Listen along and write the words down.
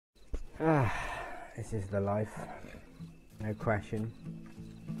This is the life. No crashing.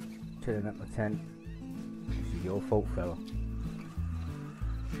 Chilling at my tent. This is your fault, fella.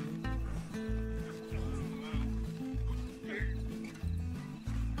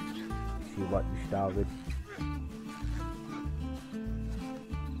 See what you started.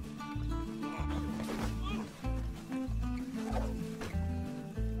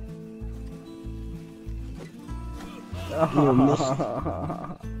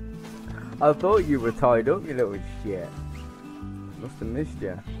 I thought you were tied up, you little shit. Must have missed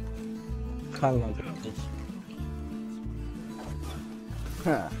you. Kind of like this.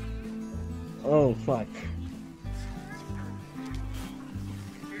 Huh. Oh fuck.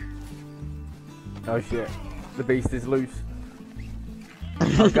 Oh shit. The beast is loose.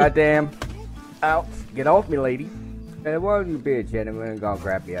 Oh goddamn. Out. Get off me, lady. Hey, why wouldn't you be a gentleman and go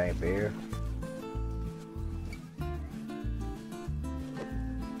grab me a beer?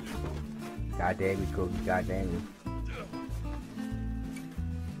 Goddamn you, Cookie. Goddamn you.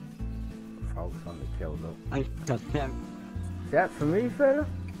 Folks on the kill though. I got him. Is that for me, fella?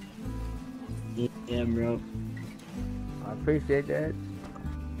 Yeah, bro. I appreciate that.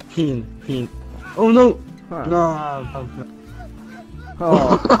 Him. Oh no! Huh. No.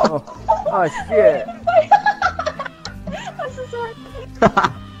 Oh shit. I'm so sorry.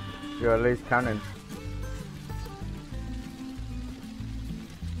 You're at least cannon.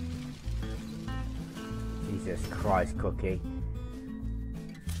 Jesus Christ, Cookie.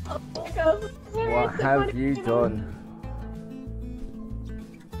 Oh my god, I'm sorry. What have you done?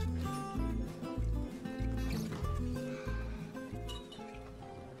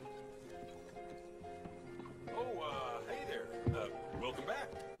 Hey there. Welcome back.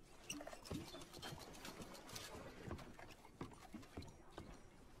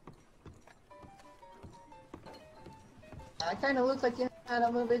 That kind of looks like you had a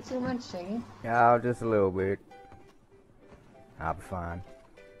little bit too much, Shingy. Yeah, just a little bit. I'll be fine.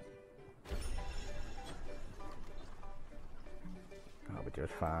 I'll be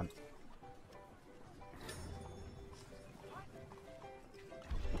just fine.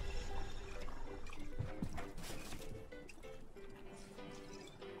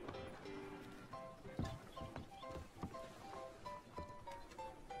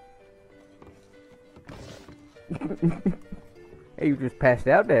 Hey, you just passed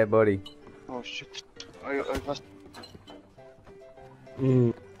out there, buddy. Oh shit. I must.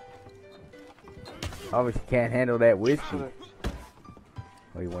 Obviously can't handle that whiskey.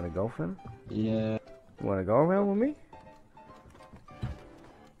 Oh, you want to go, fella? Yeah. You want to go around with me?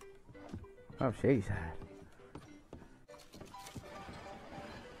 Oh, she's hot.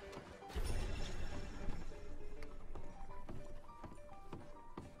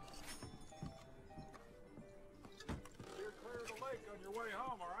 You're clear of the lake on your way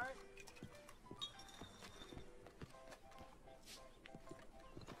home, alright?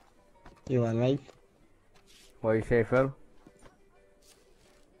 You want life? What you say, fella?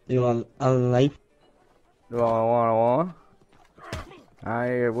 You want a life? Do I want? I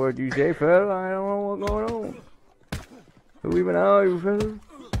hear what you say, fella. I don't know what's going on. Who even are you, fella?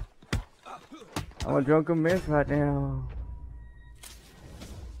 I'm a drunken mess right now.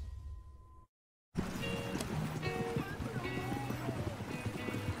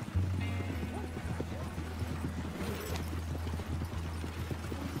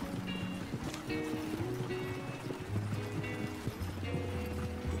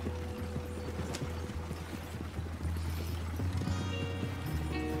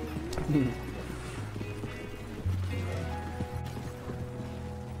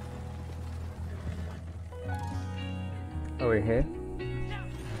 Over here?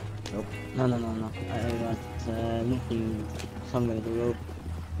 Nope. No. I was looking somewhere to go.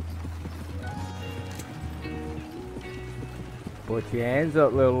 Put your hands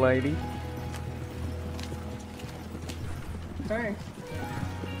up, little lady. Sorry.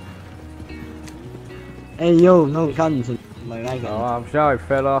 Hey yo, no guns in my wagon. Oh, I'm sorry,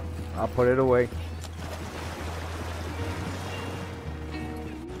 fella. I'll put it away.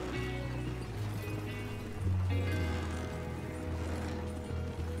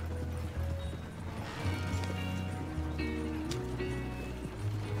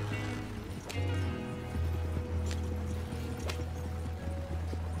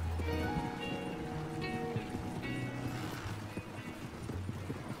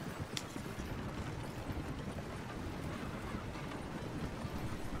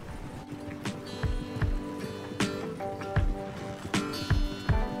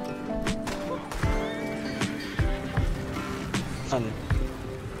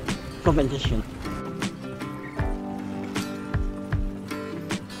 Competition.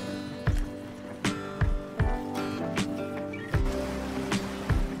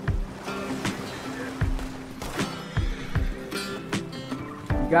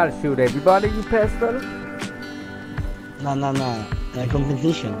 gotta shoot everybody you pass, fella? No.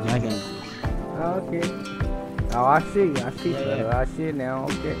 Competition, dragon. Okay. Oh, I see, Yeah, fella. yeah. I see it now,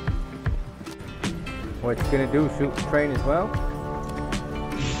 okay. What you gonna do, shoot the train as well?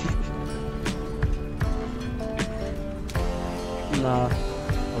 No.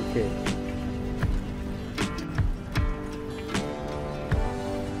 Okay.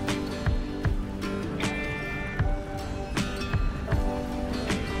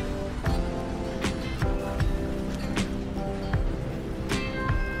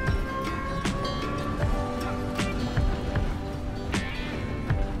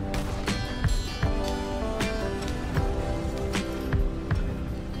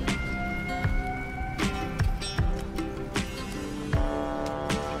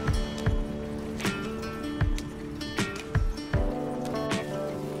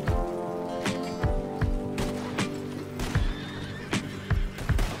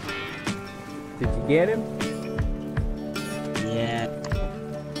 Did you get him? Yeah.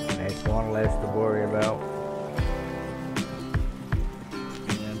 That's one less to worry about.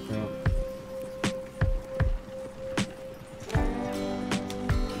 Yeah, bro.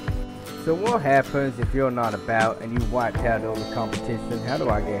 So what happens if you're not about and you wiped out all the competition? How do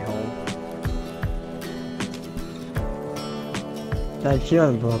I get home? That's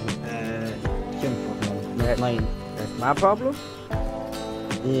your problem. Your problem, not mine. That's my problem?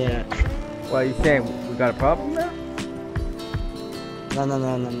 Yeah. What are you saying? We got a problem now?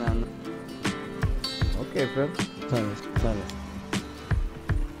 No. Okay, Phil. Sorry.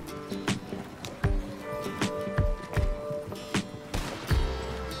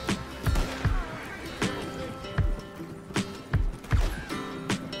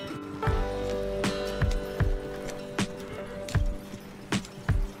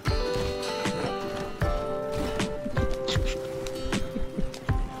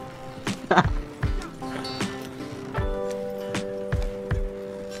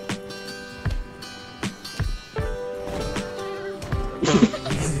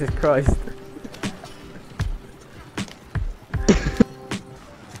 Jesus Christ.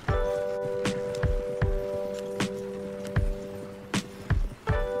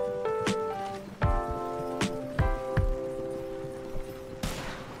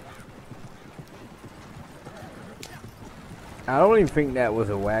 I don't even think that was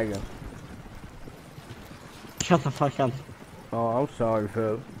a wagon. Shut the fuck up. Oh, I'm sorry,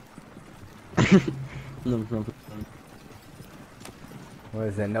 Phil. No problem. What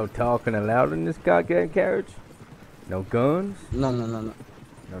is there, no talking allowed in this goddamn carriage? No guns? No. No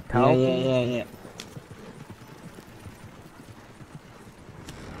talking? Yeah.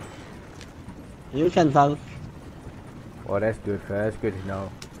 You can talk. Well, that's good, Phil. That's good to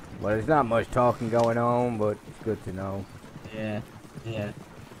know. Well, there's not much talking going on, but it's good to know. Yeah.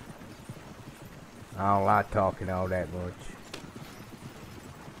 I don't like talking all that much.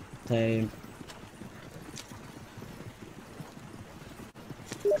 Same.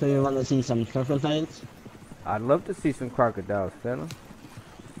 So you wanna see some crocodiles? I'd love to see some crocodiles, fella.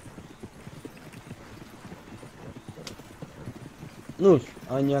 Look,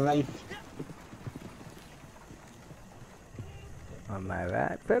 on your right. Am I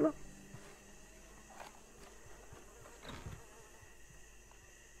right, fella?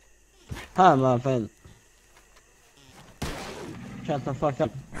 Hi, my friend. Shut the fuck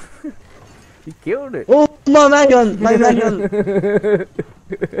up. He killed it. Oh, my wagon!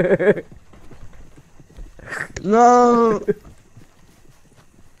 No!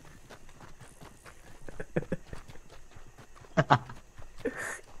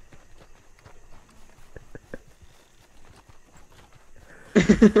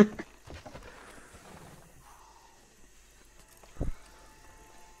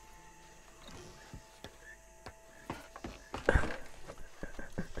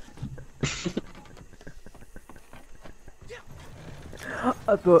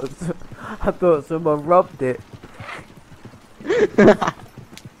 I thought someone robbed it.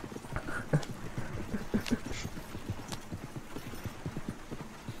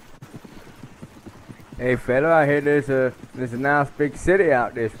 Hey fella, I hear there's a nice big city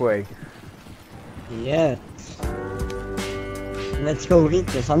out this way. Yes. Let's go hit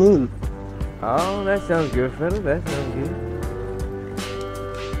the saloon. Oh, that sounds good, fella. That sounds good.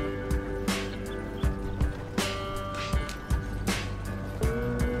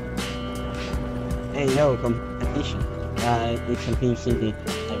 Hey, yo, competition. It's a pink city.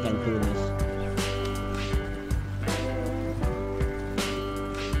 I can do this.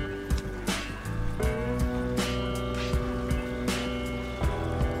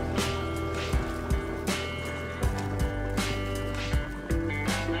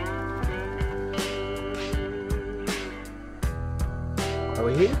 Are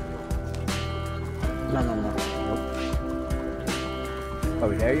we here? No, no, no. Are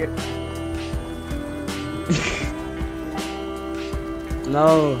we there yet?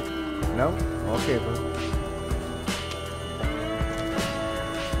 No. No? Okay, bro.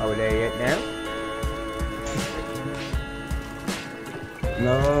 Are we there yet now?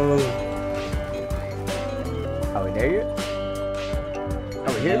 No. Are we there yet?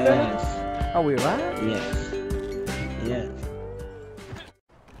 Are we here, fellas? Yes. Are we alive? Yes. Yes.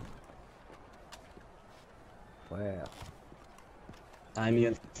 Well, I'm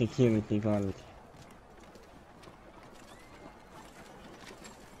your security guard.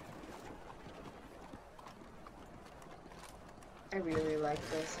 I really like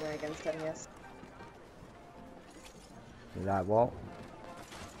this wagon stuff, yes. you like what?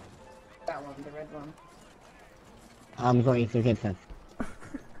 That one, the red one. I'm going to get that.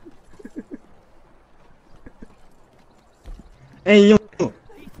 Hey, you!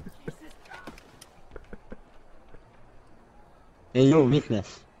 Hey, you,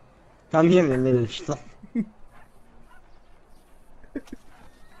 witness. Come here, you little slut.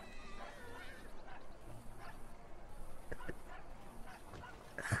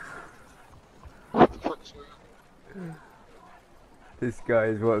 What the fuck is going on? This guy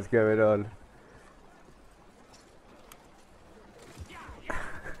is what's going on.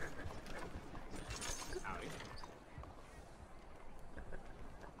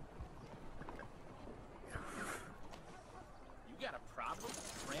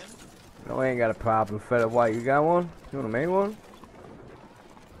 No, I ain't got a problem, fella. Why, you got one? You want a main one?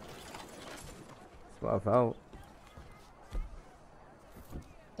 That's what I thought.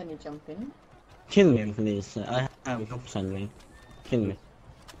 Can you jump in? Kill me, please. I have an option, man. Kill me.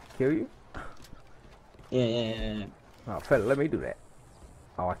 Kill you? Yeah. Oh, fella, let me do that.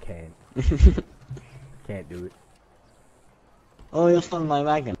 Oh, I can't. Can't do it. Oh, you stole my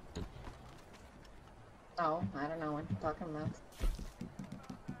wagon. Oh, I don't know what you're talking about.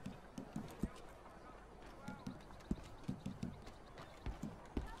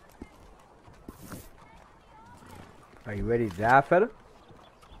 Are you ready to die, fella?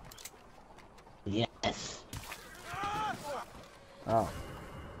 Yes. Oh.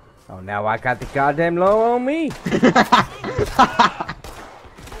 Oh, now I got the goddamn law on me.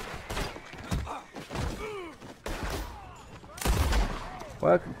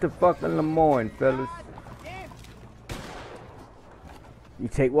 Welcome to fucking Lemoyne, fellas. You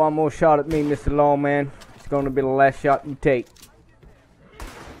take one more shot at me, Mr. Lawman. It's gonna be the last shot you take.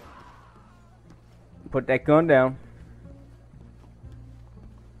 Put that gun down.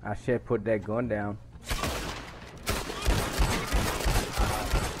 I said put that gun down.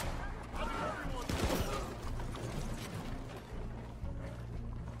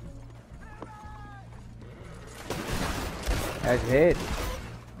 That's it.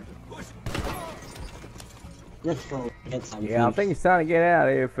 Let's go get some Yeah, I food. think it's time to get out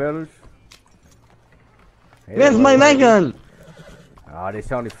of here, fellas. Hey, Where's my wagon? Oh,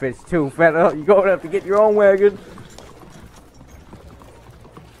 this only fits two, fella. You're gonna have to get your own wagon.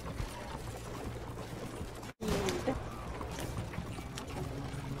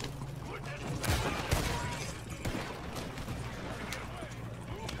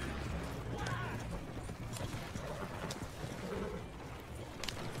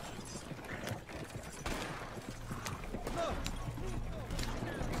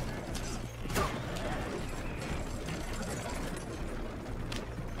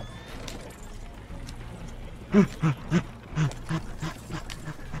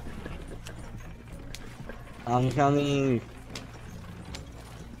 I'm coming.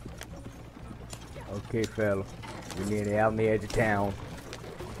 Okay, fella. We're nearly out on the edge of town.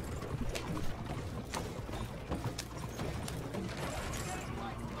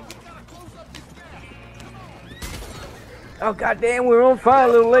 Oh, goddamn, we're on fire,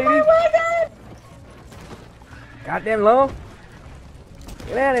 little lady. Goddamn law.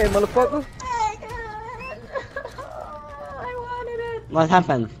 Get out of here, motherfucker. I wanted it! What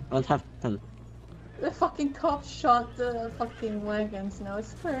happened? What happened? The fucking cop shot the fucking wagons. Now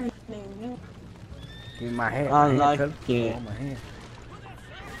it's burning. Give me my hand. I my like hand, fella. it. Oh, my hand.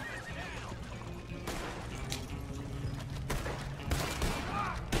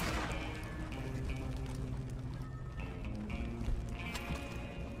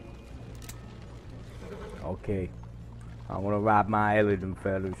 Okay. I want to ride my alley, them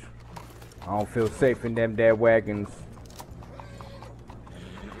fellas. I don't feel safe in them there wagons.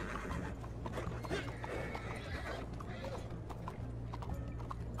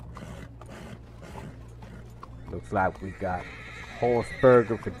 Looks like we got horse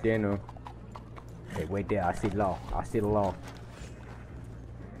burger for dinner. Hey, wait there. I see law. I see the law.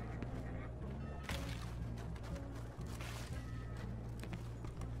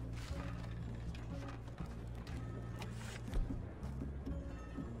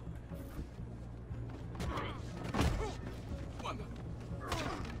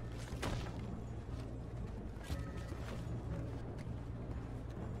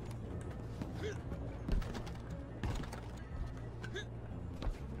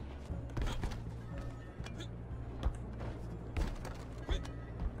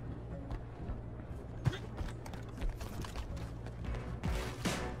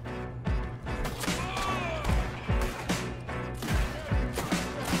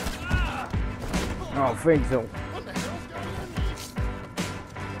 don't think so. What the hell's going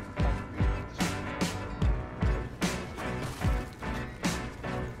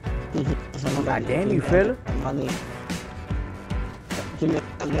on? God damn you, fella. Money. Give me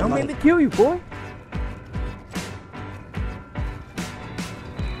Don't money. make me kill you, boy.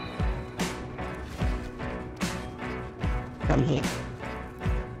 Come here.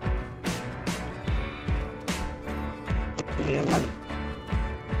 Give me money.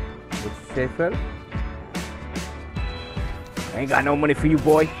 What you say, fella? I ain't got no money for you,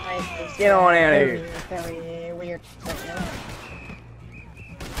 boy. Get on out of here. Very weird. Right now.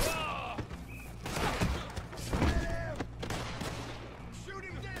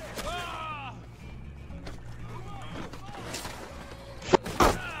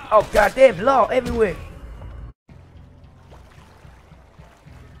 Oh, goddamn, law everywhere.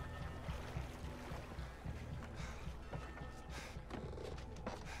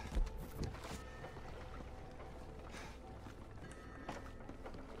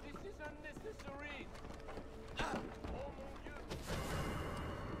 This is unnecessary.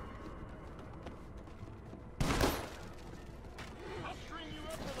 I'll string you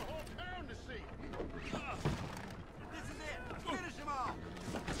up for the whole town to see. This is it. Finish him off.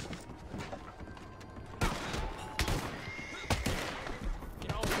 You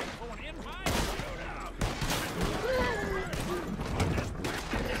know, for an empire shootout.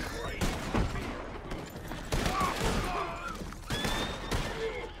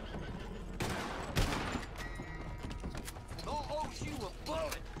 No owes you a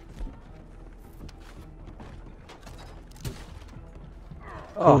bullet.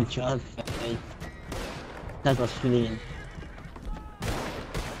 Oh, Oh, John. That was clean.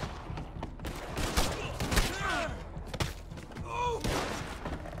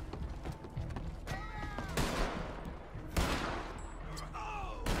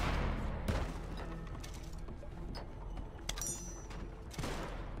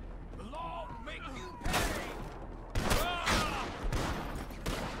 The law will make you pay.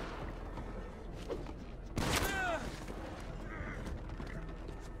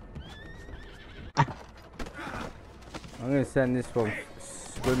 I'm gonna send this one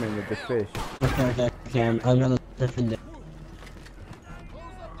swimming with the fish. Okay, I'm gonna defend it.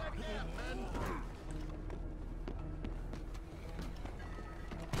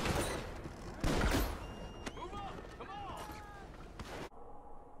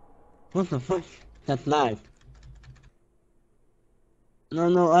 What the fuck? That's live.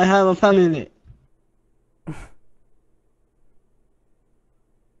 No, I have a family.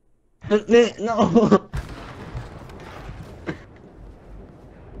 Help me, no!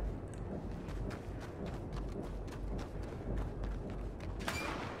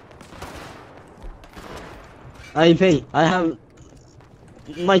 I pay. I have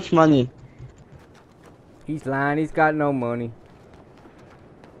much money. He's lying, he's got no money.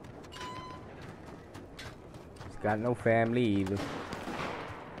 He's got no family either.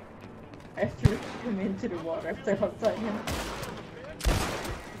 I have to lift him into the water after outside him.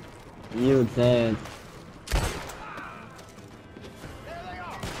 You dead.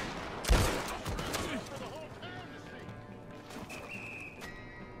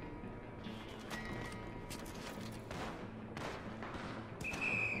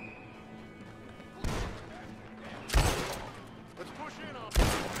 Let's push in on.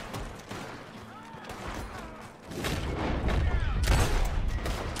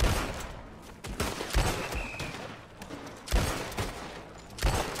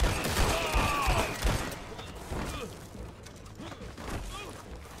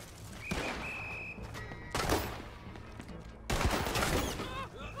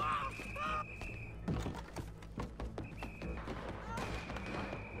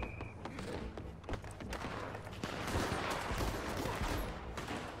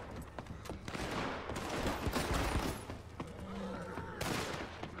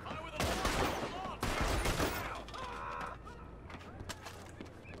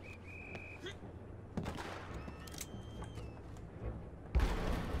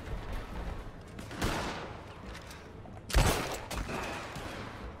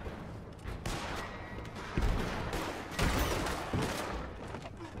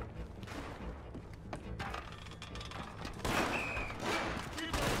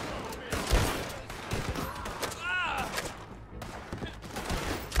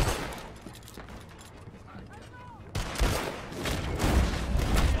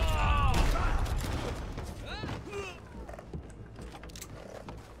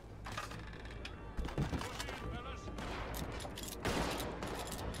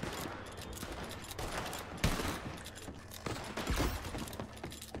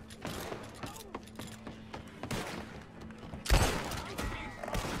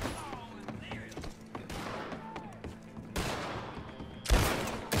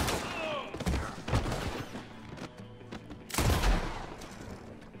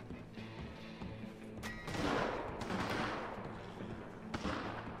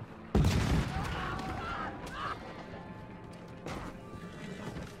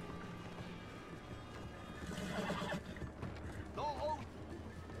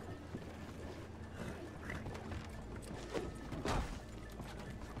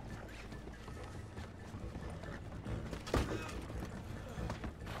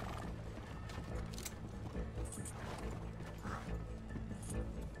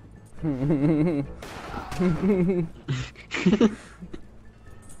 How's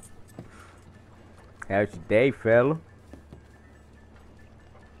your day, fella?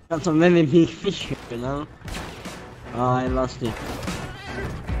 Got some very big fish, you know? Oh, I lost it.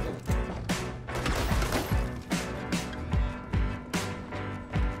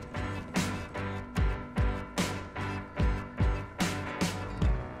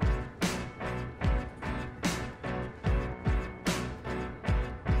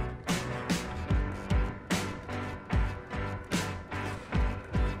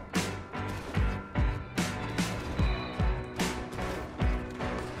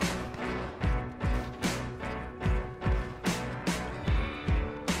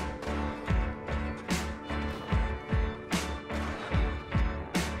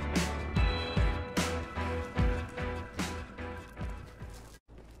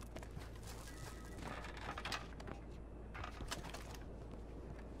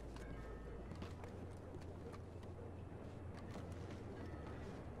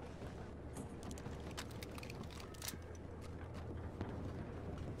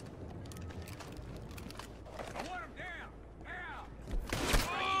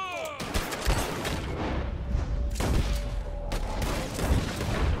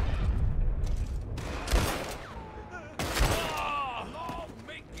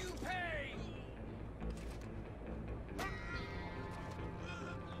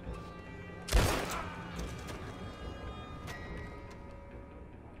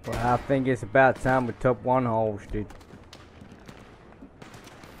 Well, I think it's about time we took one hostage.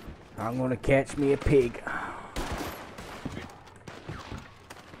 I'm gonna catch me a pig.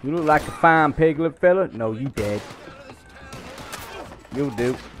 You look like a fine piglet, fella. No, you dead. You'll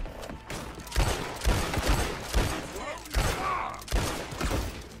do.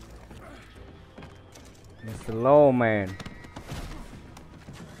 Mr. Lemoyne.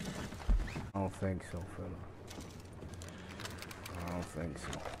 I don't think so, fella. I don't think so.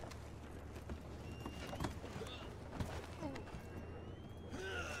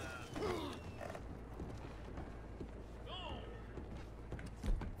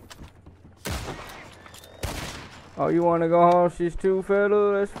 Oh, you wanna go hostage too,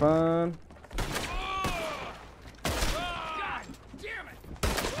 fella? That's fine. God damn it!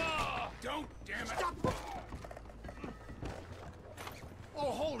 Don't damn it! Stop.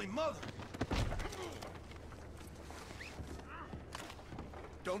 Oh, holy mother!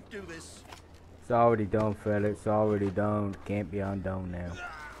 Don't do this. It's already done, fella. It's already done. Can't be undone now.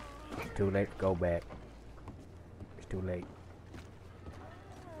 It's too late to go back. It's too late.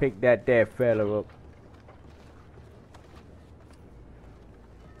 Pick that there fella up.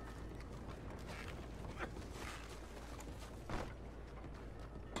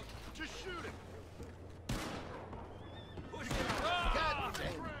 Just shoot him. Push it. God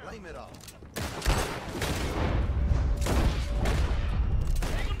damn! Blame it all.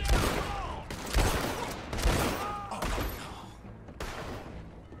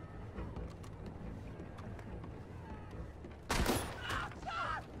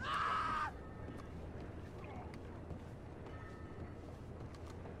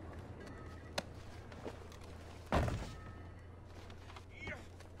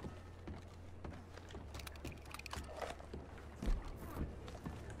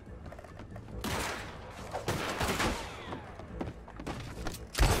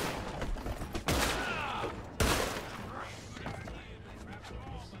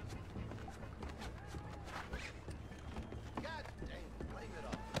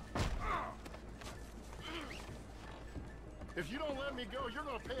 If you don't let me go, you're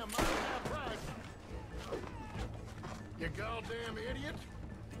gonna pay a mile-and-a-half price. You goddamn idiot.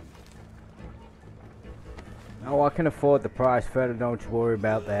 Oh, I can afford the price, fella. Don't you worry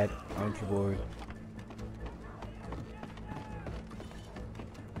about that. Don't you worry.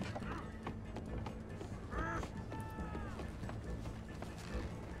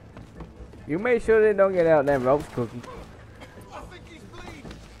 You make sure they don't get out that ropes cookie. I think he's bleeding.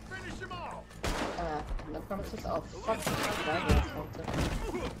 Finish him off. No promises. Oh, fuck.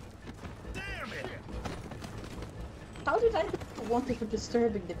 Damn it. How did I want you for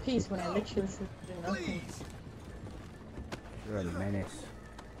disturbing the peace when I literally said nothing? Please, You're a menace.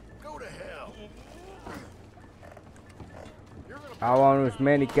 go to hell. You're gonna I want as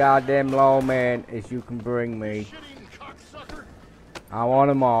many goddamn lawmen as you can bring me. shit-eating cocksucker. I want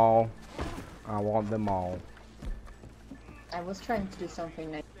them all. I want them all. I was trying to do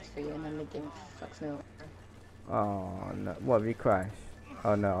something nice for you and then the game fucks me over. Oh no! What, have you crashed?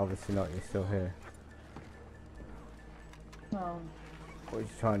 Oh no, obviously not. You're still here. Oh. What are you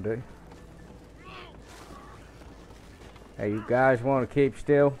trying to do? Hey, you guys want to keep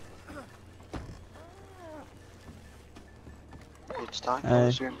still? Stack, I Uh,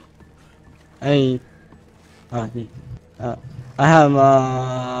 assume. I, I have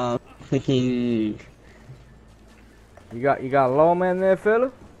freaking. You got a lawman there,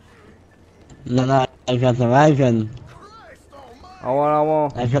 fella? No, I got the wagon. I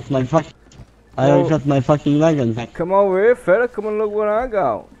want. I got my fuck. I Well- got my fucking wagon back. Come over here, fella. Come and look what I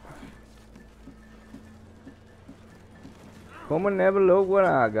got. Come and have a look what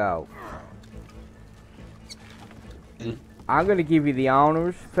I got. I'm gonna give you the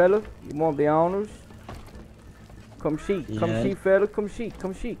honors, fella. You want the honors? Come see, come Yeah. see, fella. Come see,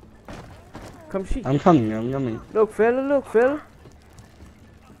 come see. Come see. I'm coming. Look, fella, look, fella.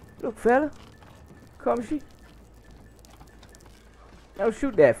 Look, fella. Come see. Now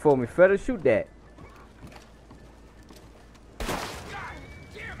shoot that for me, fella. Shoot that.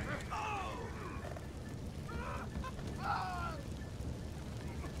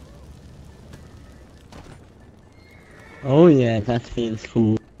 Oh yeah, that feels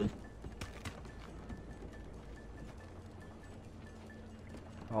cool.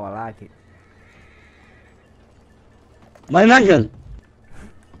 Oh, I like it. My wagon!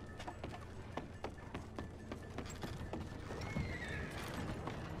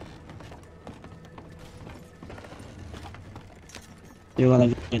 You wanna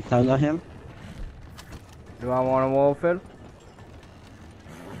get out of him? Do I want a wall, fella?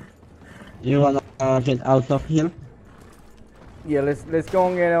 You wanna get out of here? Yeah, let's go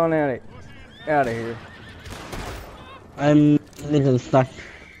and get on out of here. I'm a little stuck.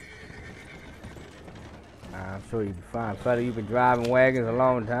 I'm sure you'll be fine, fella. You've been driving wagons a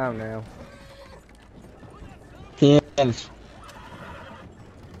long time now. Yes.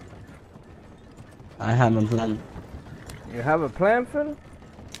 I have a plan. You have a plan, fella?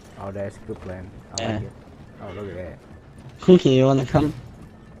 Oh, that's a good plan. I like Yeah. it. Oh, look at that. Cookie, you wanna come?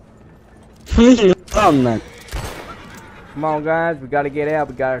 Cookie, come man. Come on, guys. We gotta get out.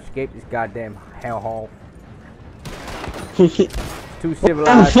 We gotta escape this goddamn hellhole. Cookie. Too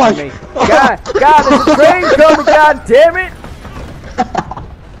civilized Oh, for me. God, there's a train coming. God damn it,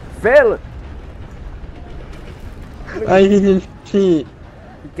 fella. I didn't see.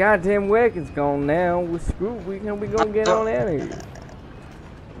 The goddamn wagon's gone now. We're screwed. We gonna get on out of here.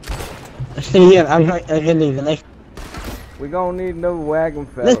 Stay here, I'm getting the next. We gonna need another wagon,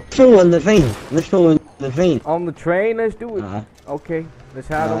 fella. Let's go on the train. Let's go on the train. On the train, let's do it. Uh-huh. Okay, let's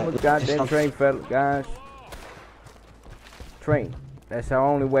hide on the just goddamn stop. train, fella, guys. Train. That's our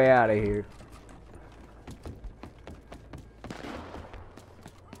only way out of here.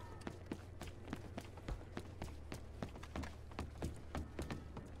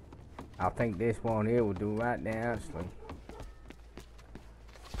 I think this one here will do right now, honestly.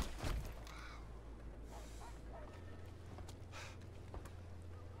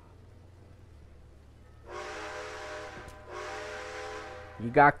 You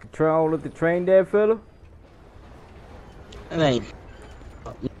got control of the train there, fella? Right.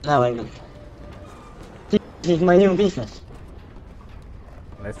 Now I know. This is my new business.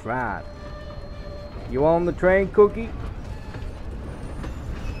 Let's ride. You on the train, Cookie?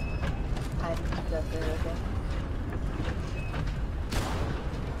 I got there, okay.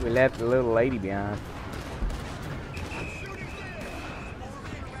 We left the little lady behind.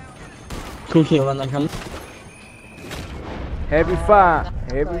 Cookie, you wanna come? Heavy fire.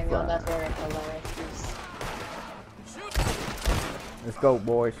 Nothing Heavy going on, fire. that's very hilarious. Let's go,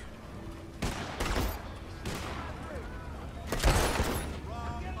 boys.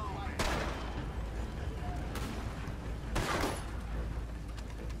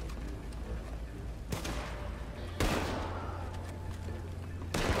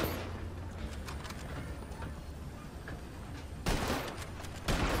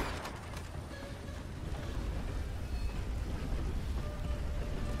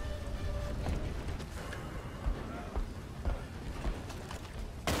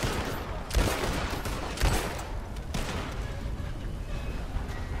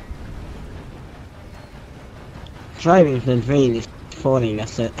 Driving the train is falling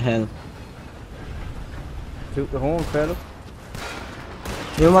as hell. Toot the horn, fella.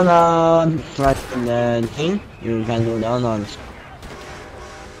 You wanna drive the train? You can do the honors.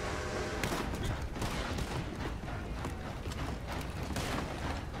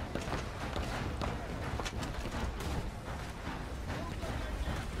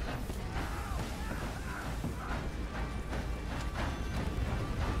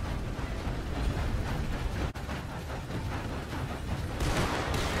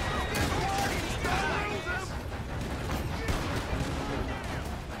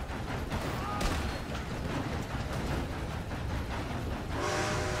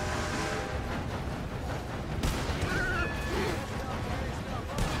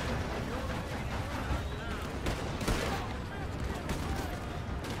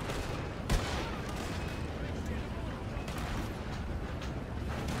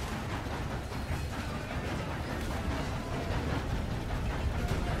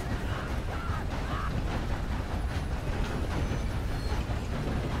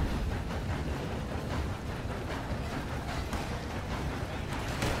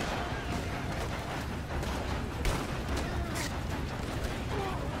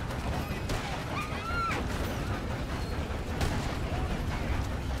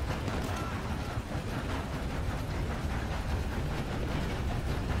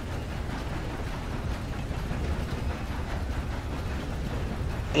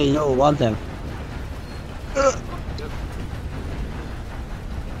 Hey, yo, want them.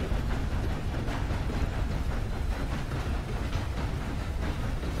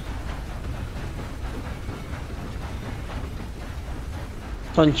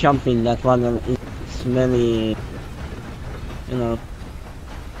 Don't jump in that one, it's very, you know.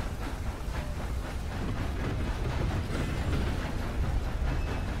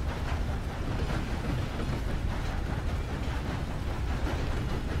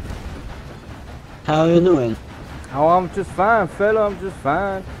 How are you doing? Oh, I'm just fine, fella. I'm just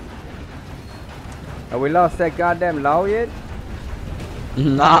fine. Have we lost that goddamn law yet?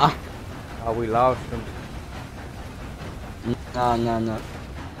 Nah. Oh, we lost him. No.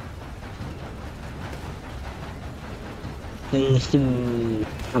 They're still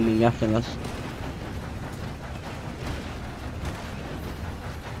coming after us.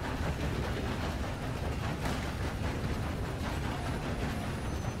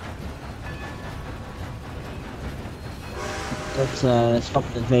 Let's stop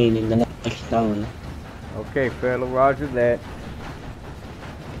the train in the next town. Okay, fella. Roger that.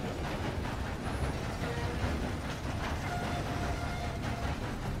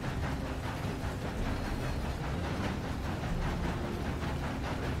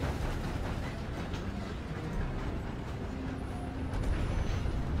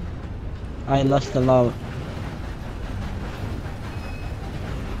 I lost the law.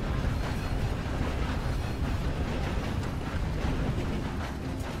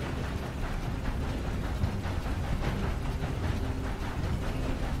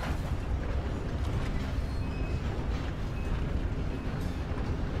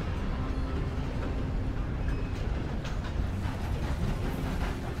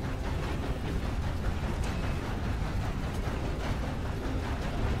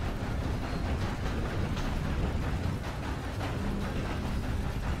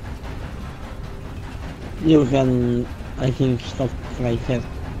 You can, I think, stop right here.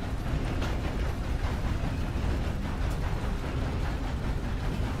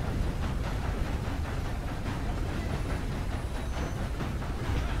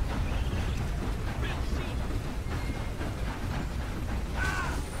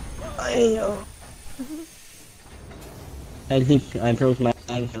 I think I broke my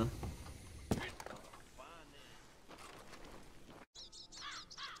ankle.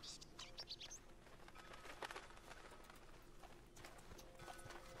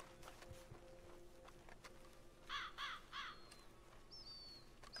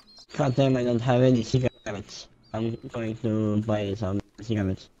 God damn, I don't have any cigarettes. I'm going to buy some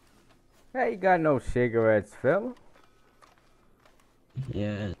cigarettes. Hey, you got no cigarettes, fella?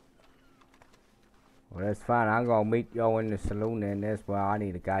 Yeah. Well, that's fine. I'm gonna meet y'all in the saloon, and that's why I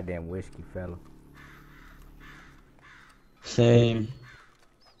need a goddamn whiskey, fella. Same.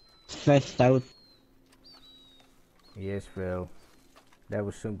 Stressed out. Yes, fella. That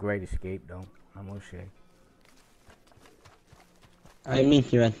was some great escape, though. I'm gonna say. I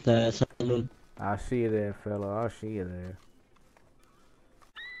meet you at the saloon. I'll see you there, fella. I'll see you there.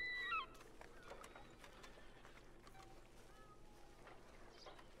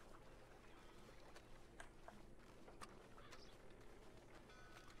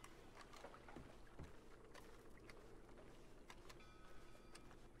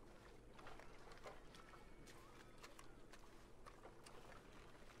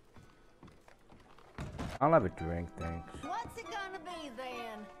 I'll have a drink, thanks. What's it gonna be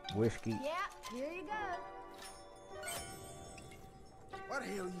then? Whiskey. Yeah, here you go. Why the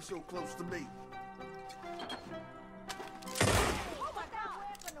hell are you so close to me? Oh my God,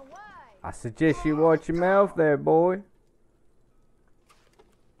 weapon away. I suggest you watch your mouth there, boy.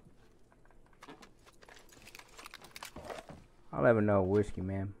 I'll have another whiskey,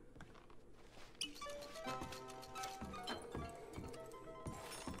 man.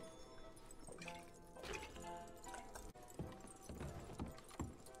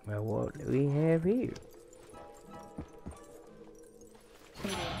 Well, what do we have here?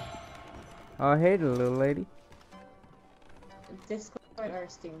 Oh, hey, the little lady. Discord or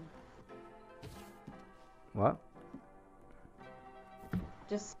Steam? What?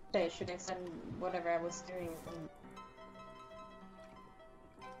 Just say, should I send whatever I was doing?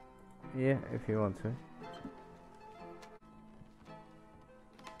 Yeah, if you want to.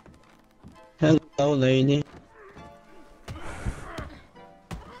 Hello, lady.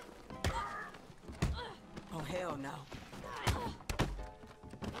 Oh, hell no.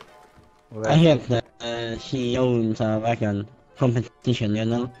 Well, I heard that she owns a wagon competition, you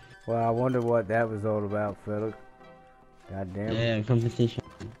know? well, I wonder what that was all about, fella. Goddamn. Yeah, competition.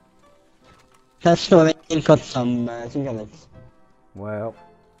 That's why I got some cigarettes. Well,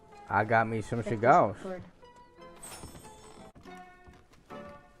 I got me some Check this cigars. record.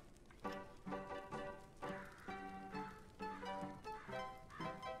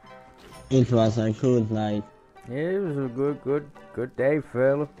 It was a good night. Yeah, it was a good day,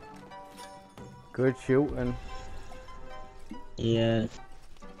 fella. Good shooting. Yes.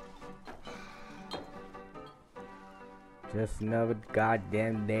 Just another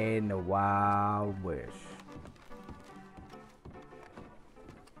goddamn day in the Wild West.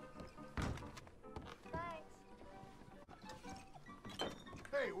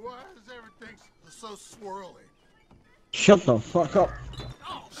 Hey, why is everything so swirly? Shut the fuck up.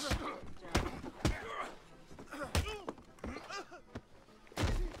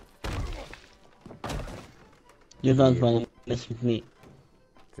 You don't want to mess with me.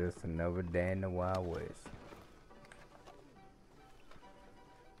 Just another day in the Wild West.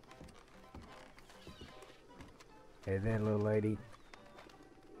 Hey there, little lady.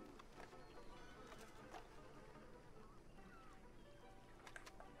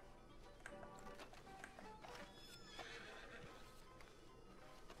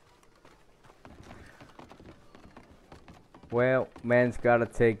 Well, man's gotta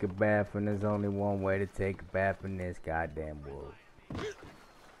take a bath, and there's only one way to take a bath in this goddamn world.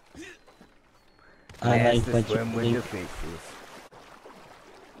 I That's like to what you swim with the think. fishes.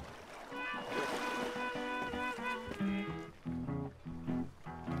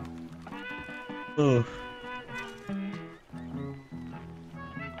 Oof.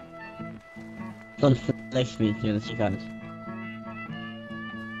 Don't flex me, you cigars.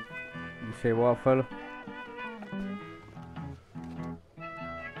 You say what, fella?